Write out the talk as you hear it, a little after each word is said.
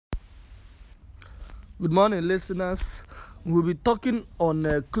Good morning, listeners. We'll be talking on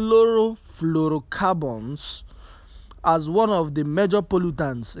chlorofluorocarbons as one of the major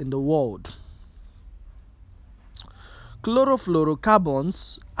pollutants in the world.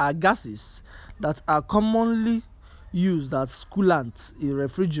 Chlorofluorocarbons are gases that are commonly used as coolants in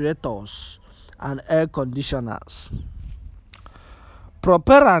refrigerators and air conditioners,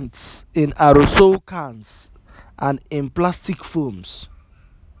 propellants in aerosol cans, and in plastic foams.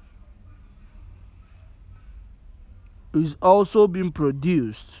 Is also being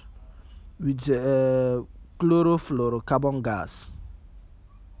produced with chlorofluorocarbon gas.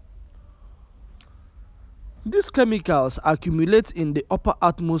 These chemicals accumulate in the upper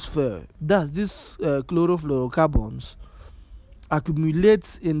atmosphere. Thus, these chlorofluorocarbons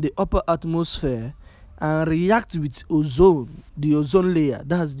accumulate in the upper atmosphere and react with ozone, the ozone layer,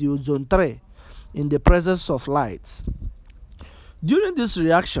 that's the ozone tray, in the presence of light. During these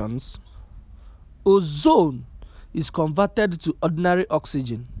reactions, ozone is converted to ordinary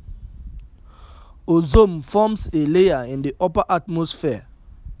oxygen. Ozone forms a layer in the upper atmosphere.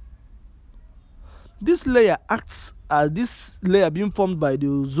 This layer being formed by the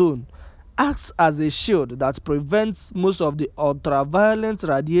ozone acts as a shield that prevents most of the ultraviolet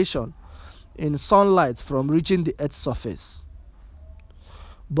radiation in sunlight from reaching the Earth's surface.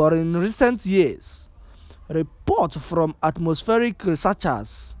 But in recent years, reports from atmospheric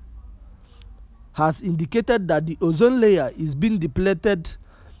researchers has indicated that the ozone layer is being depleted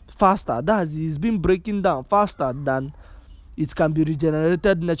faster, that is, it is being breaking down faster than it can be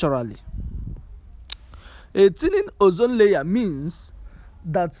regenerated naturally. A thinning ozone layer means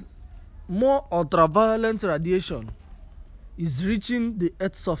that more ultraviolet radiation is reaching the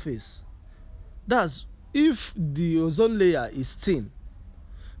Earth's surface. That's if the ozone layer is thin,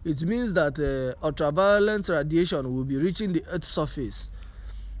 it means that ultraviolet radiation will be reaching the Earth's surface.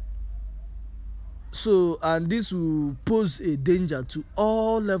 So, and this will pose a danger to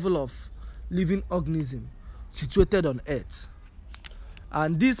all level of living organism situated on Earth,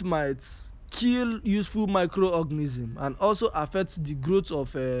 and this might kill useful microorganisms and also affect the growth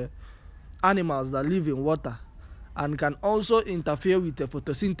of animals that live in water, and can also interfere with the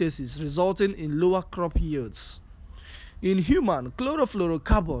photosynthesis, resulting in lower crop yields. In human,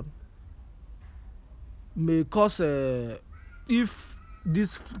 chlorofluorocarbon may cause if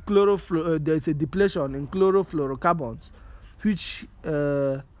this there is a depletion in chlorofluorocarbons, which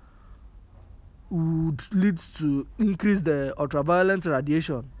would lead to increase the ultraviolet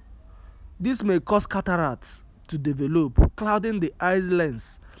radiation. This may cause cataracts to develop, clouding the eye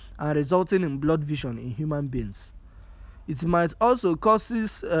lens and resulting in blurred vision in human beings. It might also cause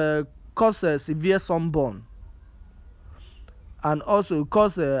severe sunburn and also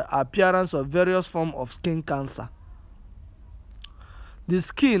cause appearance of various forms of skin cancer. The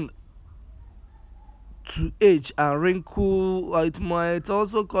skin to age and wrinkle. It might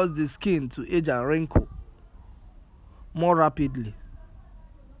also cause the skin to age and wrinkle more rapidly,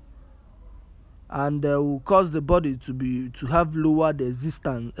 and will cause the body to have lower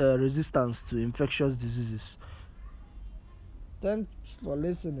resistance to infectious diseases. Thanks for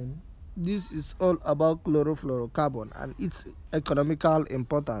listening. This is all about chlorofluorocarbon and its economical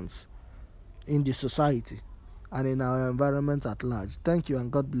importance in the society and in our environment at large. Thank you, and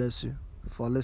God bless you for listening.